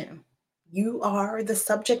position. You are the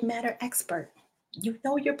subject matter expert. You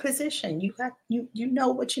know your position. You know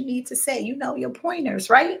what you need to say. You know your pointers,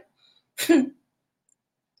 right?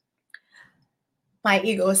 My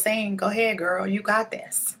ego is saying, "Go ahead, girl. You got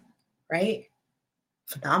this." Right?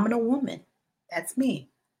 Phenomenal woman. That's me.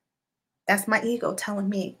 That's my ego telling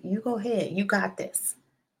me, "You go ahead. You got this."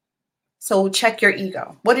 So check your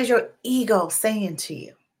ego. What is your ego saying to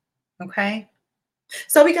you? Okay?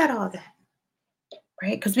 So we got all that.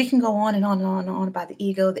 Right? Because we can go on and on and on and on about the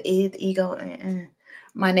ego, the id, the ego.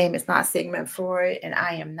 My name is not Sigmund Freud, and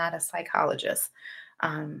I am not a psychologist.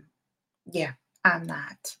 Um, yeah, I'm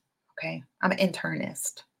not. Okay, I'm an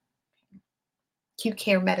internist. Acute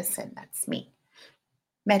care medicine, that's me.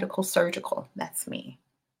 Medical surgical, that's me.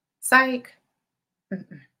 Psych,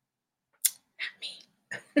 mm-mm, not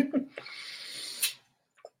me.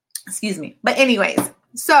 Excuse me. But anyways,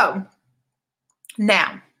 so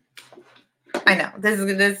now I know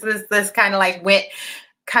this kind of like went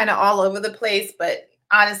kind of all over the place, but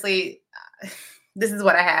honestly, this is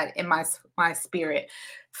what I had in my spirit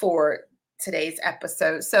for today's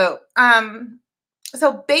episode. So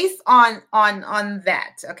based on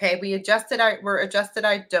that, okay, we're adjusted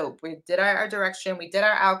our dope. We did our direction, we did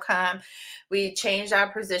our outcome, we changed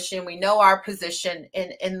our position, we know our position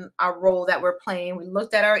in our role that we're playing. We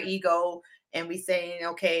looked at our ego and we saying,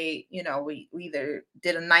 okay, we either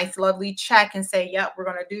did a nice, lovely check and say, yep, we're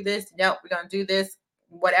gonna do this, yep, we're gonna do this,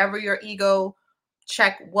 whatever your ego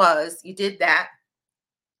check was, you did that.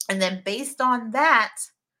 And then based on that,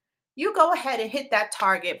 you go ahead and hit that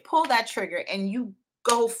target, pull that trigger, and you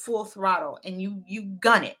go full throttle and you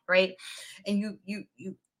gun it, right? And you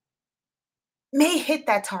may hit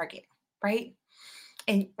that target, right?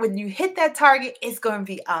 And when you hit that target, it's going to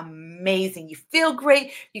be amazing. You feel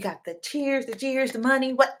great. You got the cheers, the jeers, the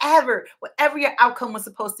money, whatever your outcome was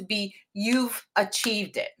supposed to be, you've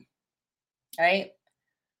achieved it. Right?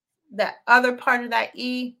 The other part of that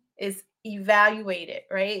E is evaluate it,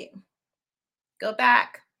 right? Go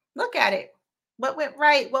back, look at it. What went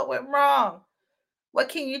right? What went wrong? What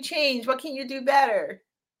can you change? What can you do better?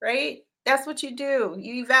 Right? That's what you do.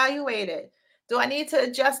 You evaluate it. Do I need to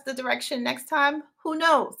adjust the direction next time? Who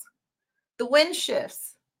knows? The wind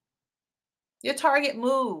shifts. Your target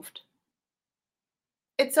moved.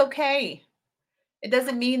 It's okay. It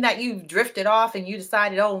doesn't mean that you've drifted off and you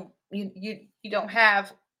decided, oh, you don't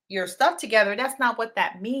have your stuff together. That's not what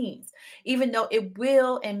that means. Even though it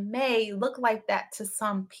will and may look like that to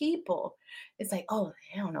some people. It's like, oh,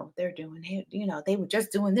 I don't know what they're doing. They were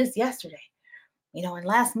just doing this yesterday. And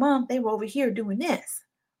last month they were over here doing this.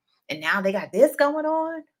 And now they got this going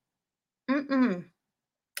on. Mm-mm.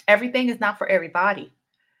 Everything is not for everybody.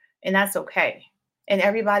 And that's okay. And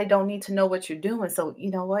everybody don't need to know what you're doing. So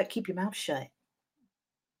you know what? Keep your mouth shut.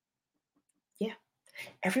 Yeah.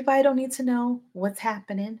 Everybody don't need to know what's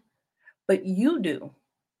happening, but you do.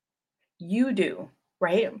 You do,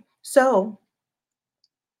 right? So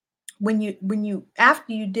when you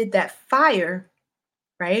after you did that fire,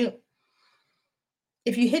 right?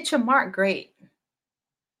 If you hit your mark, great.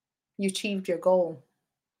 You achieved your goal.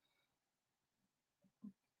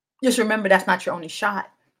 Just remember that's not your only shot.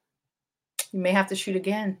 You may have to shoot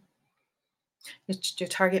again. Your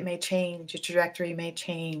target may change, your trajectory may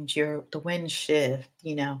change, the wind shift,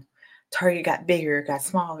 target got bigger, got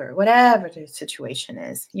smaller, whatever the situation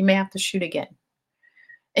is. You may have to shoot again.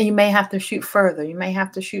 And you may have to shoot further. You may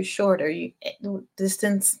have to shoot shorter.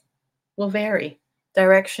 Distance will vary.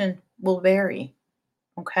 Direction will vary.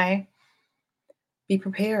 Okay? Be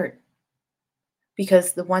prepared.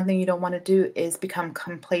 Because the one thing you don't want to do is become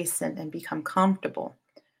complacent and become comfortable.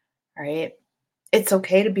 All right? It's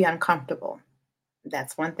okay to be uncomfortable.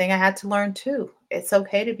 That's one thing I had to learn too. It's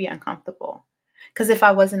okay to be uncomfortable. Because if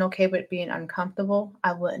I wasn't okay with being uncomfortable,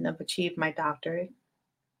 I wouldn't have achieved my doctorate.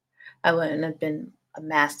 I wouldn't have been a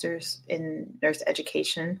master's in nurse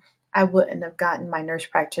education. I wouldn't have gotten my nurse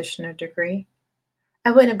practitioner degree.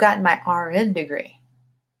 I wouldn't have gotten my RN degree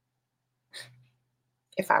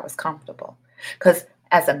if I was comfortable. Because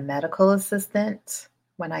as a medical assistant,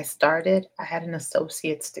 when I started, I had an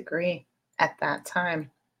associate's degree at that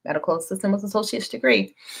time. Medical assistant was associate's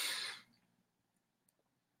degree.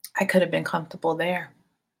 I could have been comfortable there.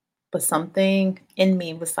 But something in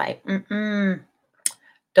me was like,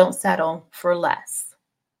 don't settle for less.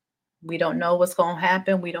 We don't know what's going to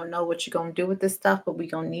happen. We don't know what you're going to do with this stuff, but we're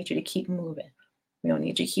going to need you to keep moving. We don't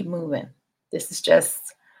need you to keep moving. This is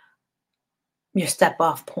just your step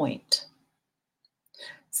off point.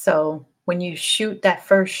 So when you shoot that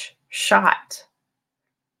first shot,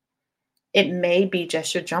 it may be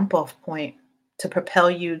just your jump off point to propel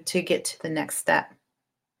you to get to the next step.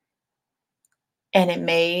 And it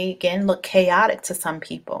may, again, look chaotic to some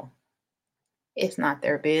people. It's not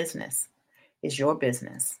their business. It's your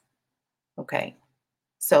business. Okay.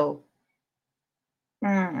 So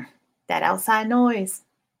that outside noise,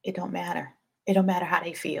 it don't matter. It don't matter how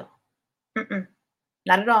they feel.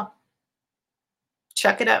 Not at all.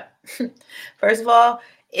 Chuck it up. First of all,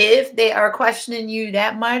 if they are questioning you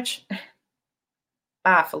that much,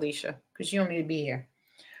 bye, Felicia, because you don't need to be here.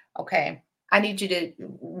 Okay. I need you to,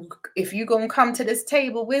 if you're going to come to this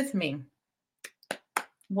table with me,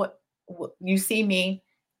 what you see me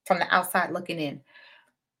from the outside looking in.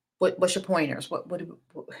 What's your pointers?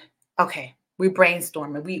 Okay, we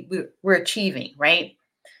brainstorming. We're achieving, right?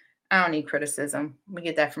 I don't need criticism. We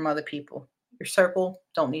get that from other people. Your circle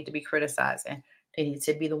don't need to be criticizing. They need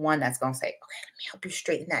to be the one that's gonna say, okay, let me help you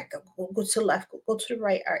straighten that. Go to the left, go to the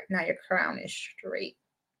right. All right, now your crown is straight.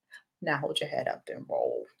 Now hold your head up and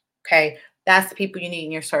roll. Okay. That's the people you need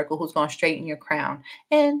in your circle who's gonna straighten your crown.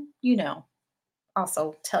 And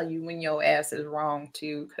also tell you when your ass is wrong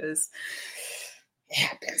too, because it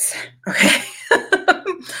happens. Okay.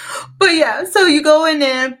 But yeah, so you go in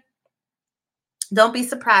there. Don't be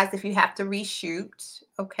surprised if you have to reshoot,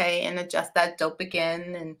 okay, and adjust that dope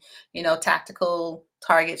again. And tactical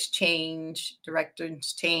targets change,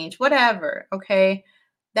 directors change, whatever. Okay.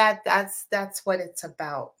 That's what it's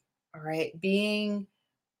about. All right. Being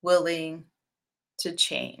willing to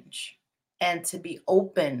change and to be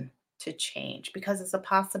open to change because it's a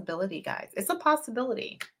possibility, guys. It's a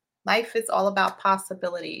possibility. Life is all about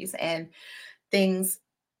possibilities, and things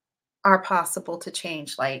are possible to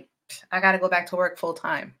change. Like, I got to go back to work full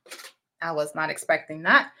time. I was not expecting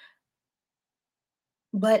that,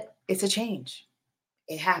 but it's a change.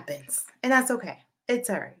 It happens, and that's okay. It's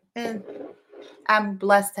all right. And I'm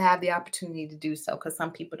blessed to have the opportunity to do so because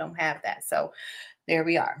some people don't have that. So there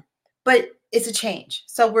we are. But it's a change.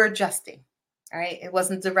 So we're adjusting. All right. It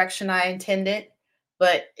wasn't the direction I intended,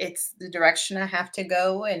 but it's the direction I have to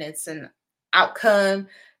go. And it's an outcome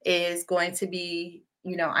is going to be,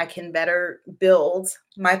 I can better build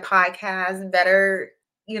my podcast, better,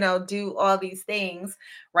 do all these things,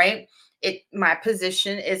 right? My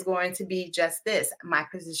position is going to be just this. My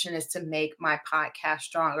position is to make my podcast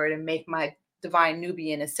stronger, to make my Divine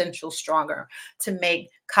Nubian Essential stronger, to make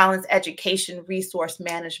Collins Education Resource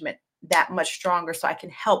Management that much stronger so I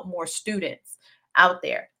can help more students out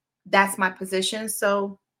there. That's my position.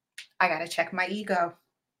 So I got to check my ego.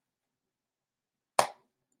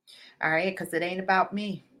 All right. Because it ain't about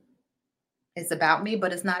me. It's about me,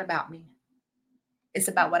 but it's not about me. It's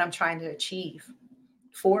about what I'm trying to achieve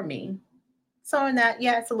for me. So in that,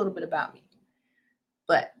 yeah, it's a little bit about me.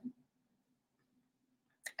 But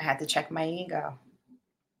I had to check my ego.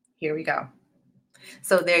 Here we go.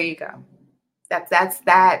 So there you go.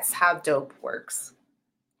 That's how dope works.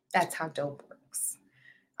 That's how dope works.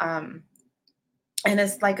 Um, and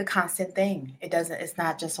it's like a constant thing. It's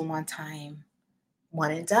not just a one time,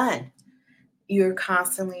 one and done. You're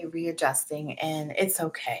constantly readjusting, and it's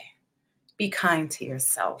okay. Be kind to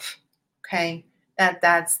yourself. Okay.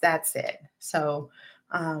 That's it. So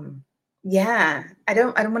yeah, I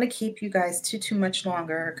don't want to keep you guys too much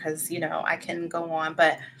longer because I can go on,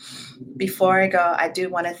 but before I go, I do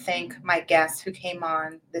want to thank my guests who came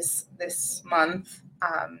on this month.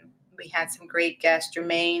 We had some great guests,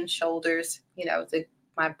 Jermaine Shoulders,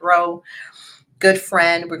 my bro, good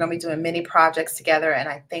friend. We're going to be doing many projects together, and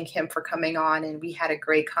I thank him for coming on. And we had a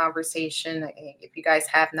great conversation. If you guys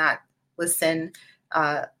have not listened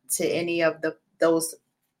to any of those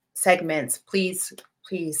segments, please,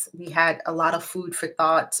 we had a lot of food for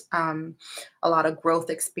thought, a lot of growth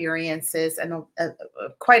experiences, and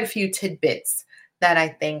quite a few tidbits that I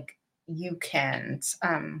think you can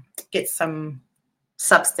get some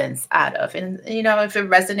substance out of. And if it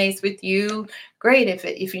resonates with you, great.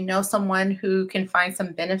 If you know someone who can find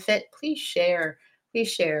some benefit, please share.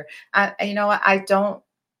 Please share. I don't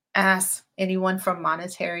ask anyone for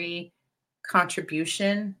monetary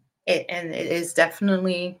contribution. And it is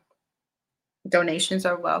definitely, donations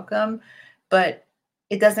are welcome, but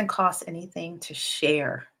it doesn't cost anything to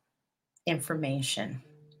share information.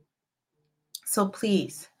 So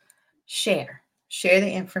please share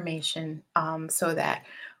the information, so that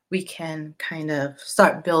we can kind of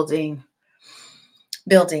start building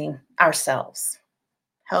ourselves.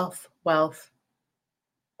 Health, wealth,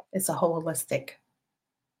 it's a holistic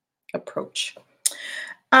approach.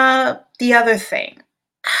 The other thing,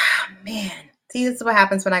 man, see, this is what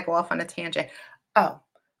happens when I go off on a tangent. Oh,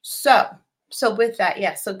 so with that,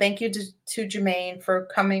 yes. So thank you to Jermaine for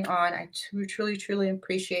coming on. I truly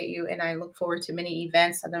appreciate you, and I look forward to many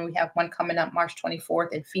events. And then we have one coming up March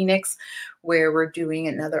 24th in Phoenix, where we're doing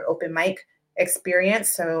another open mic experience.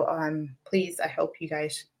 So please, I hope you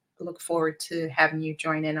guys look forward to having you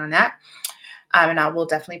join in on that. And I will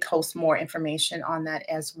definitely post more information on that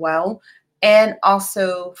as well. And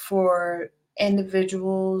also for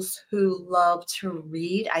individuals who love to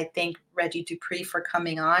read, I thank Reggie Dupree for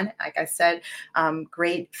coming on. Like I said,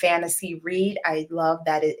 great fantasy read. I love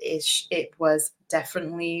that it was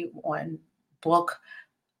definitely one book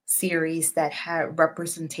series that had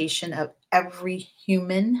representation of every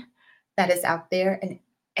human that is out there and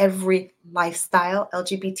every lifestyle.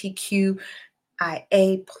 LGBTQIA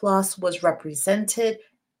plus was represented.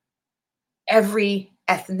 Every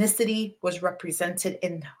ethnicity was represented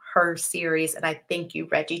in her series, and I thank you,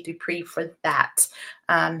 Reggie Dupree, for that.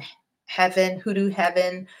 Hoodoo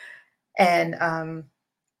Heaven, and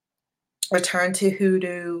Return to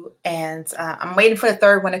Hoodoo, and I'm waiting for the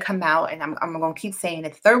third one to come out, and I'm going to keep saying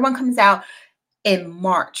it. The third one comes out in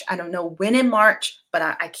March. I don't know when in March, but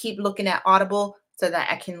I keep looking at Audible so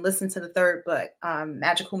that I can listen to the third book,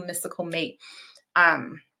 Magical Mystical Mate.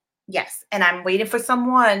 Yes, and I'm waiting for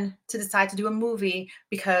someone to decide to do a movie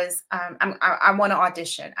because I want to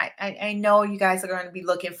audition. I know you guys are going to be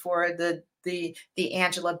looking for the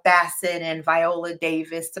Angela Bassett and Viola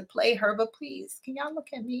Davis to play her, but please, can y'all look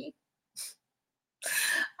at me?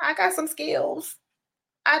 I got some skills.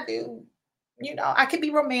 I do. I can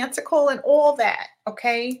be romantical and all that.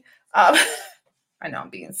 Okay. I know I'm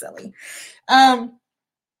being silly.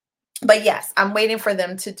 But yes, I'm waiting for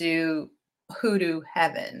them to do Hoodoo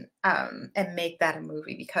Heaven, and make that a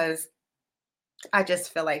movie because I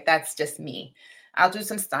just feel like that's just me. I'll do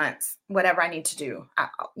some stunts, whatever I need to do.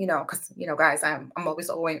 Because guys, I'm always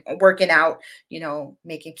working out.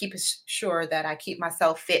 Keeping sure that I keep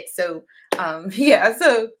myself fit. So, yeah.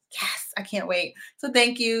 So yes, I can't wait. So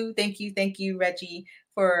thank you, Reggie,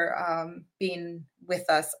 for being with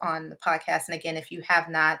us on the podcast. And again, if you have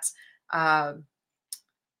not um,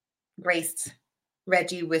 graced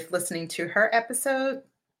Reggie with listening to her episode,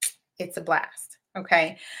 it's a blast.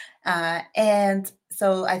 Okay. And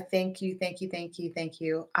so I thank you.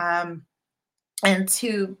 And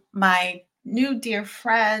to my new dear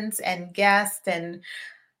friends and guests and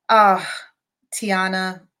uh,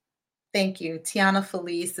 Tiana, thank you. Tiana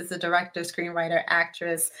Felice is a director, screenwriter,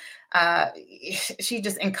 actress. Uh, she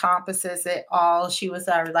just encompasses it all. She was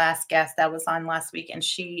our last guest that was on last week, and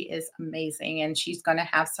she is amazing. And she's going to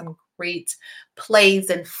have some great plays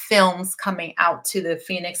and films coming out to the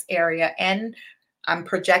Phoenix area, and I'm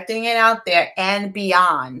projecting it out there and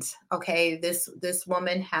beyond. Okay, this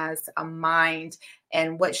woman has a mind,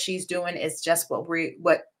 and what she's doing is just what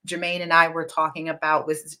Jermaine and I were talking about,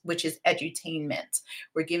 which is edutainment.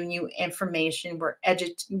 We're giving you information, we're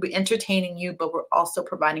entertaining you, but we're also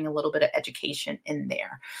providing a little bit of education in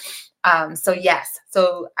there. So yes,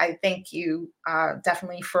 so I thank you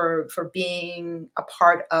definitely for being a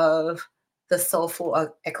part of the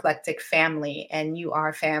Soulful Eclectic family, and you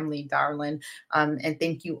are family, darling. And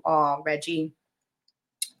thank you all, Reggie,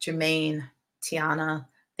 Jermaine, Tiana.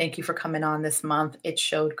 Thank you for coming on this month. It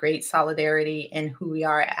showed great solidarity in who we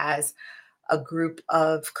are as a group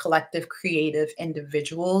of collective creative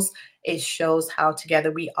individuals. It shows how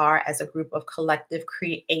together we are as a group of collective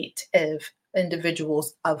creative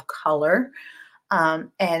individuals of color.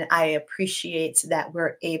 And I appreciate that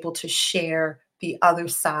we're able to share the other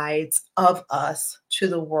sides of us to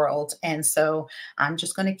the world. And so I'm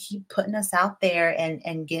just going to keep putting us out there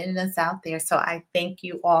and getting us out there. So I thank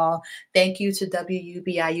you all. Thank you to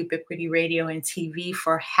WUBI Ubiquity Radio and TV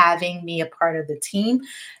for having me a part of the team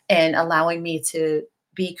and allowing me to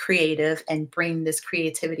be creative and bring this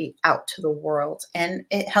creativity out to the world. And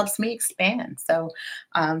it helps me expand. So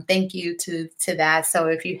thank you to that. So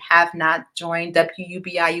if you have not joined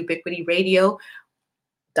WUBI Ubiquity Radio,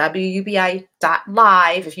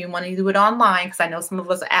 WUBI.live, if you want to do it online, because I know some of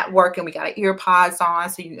us are at work and we got our ear pods on,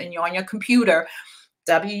 and you're on your computer.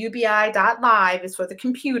 WUBI.live is for the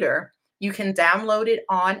computer. You can download it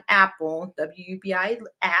on Apple, WUBI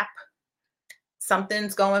app.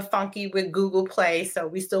 Something's going funky with Google Play, so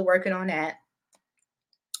we're still working on that.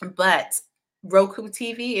 But Roku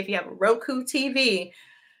TV, if you have a Roku TV,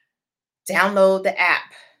 download the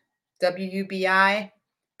app, WUBI,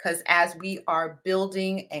 because as we are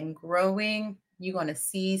building and growing, you're going to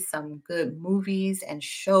see some good movies and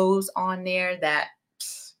shows on there that,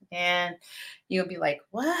 man, you'll be like,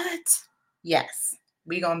 what? Yes,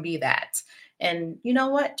 we're going to be that. And you know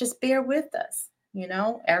what? Just bear with us.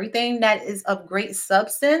 Everything that is of great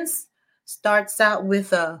substance starts out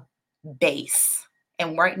with a base.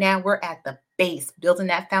 And right now we're at the base, building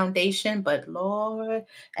that foundation. But Lord,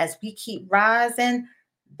 as we keep rising,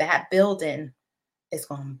 that building is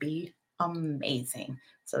going to be amazing.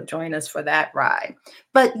 So join us for that ride.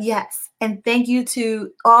 But yes, and thank you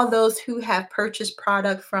to all those who have purchased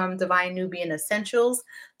product from Divine Nubian Essentials,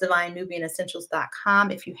 divinenubianessentials.com.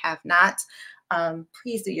 If you have not,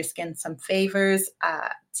 please do your skin some favors.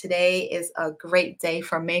 Today is a great day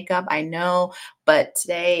for makeup, I know, but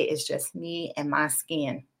today is just me and my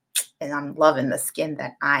skin. And I'm loving the skin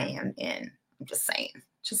that I am in. I'm just saying.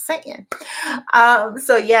 So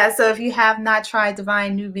if you have not tried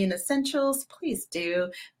Divine Nubian Essentials, please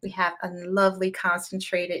do. We have a lovely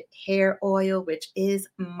concentrated hair oil, which is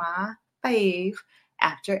my fave.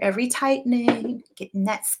 After every tightening, getting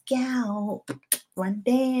that scalp run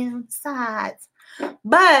down sides.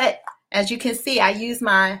 But as you can see, I use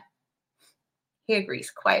my hair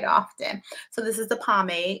grease quite often. So this is the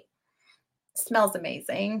pomade. Smells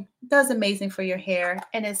amazing, does amazing for your hair,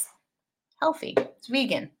 and it's healthy. It's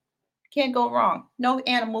vegan. Can't go wrong. No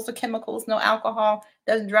animals or chemicals, no alcohol.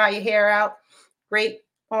 Doesn't dry your hair out. Great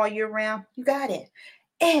all year round. You got it.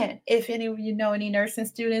 And if any of you know any nursing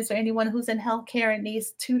students or anyone who's in healthcare and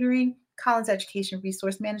needs tutoring, Collins Education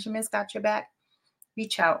Resource Management's got your back.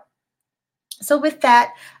 Reach out. So with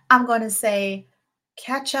that, I'm going to say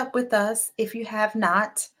catch up with us if you have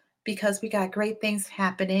not, because we got great things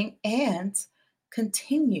happening, and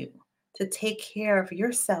continue to take care of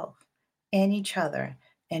yourself and each other.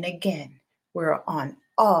 And again, we're on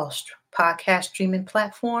all podcast streaming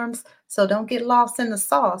platforms, so don't get lost in the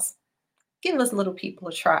sauce. Give us little people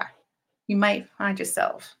a try. You might find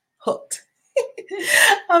yourself hooked.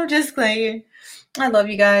 I'm just playing. I love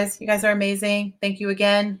you guys. You guys are amazing. Thank you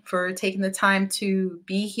again for taking the time to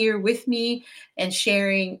be here with me and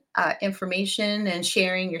sharing information and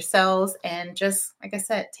sharing yourselves. And just like I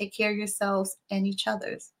said, take care of yourselves and each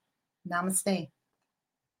other's. Namaste.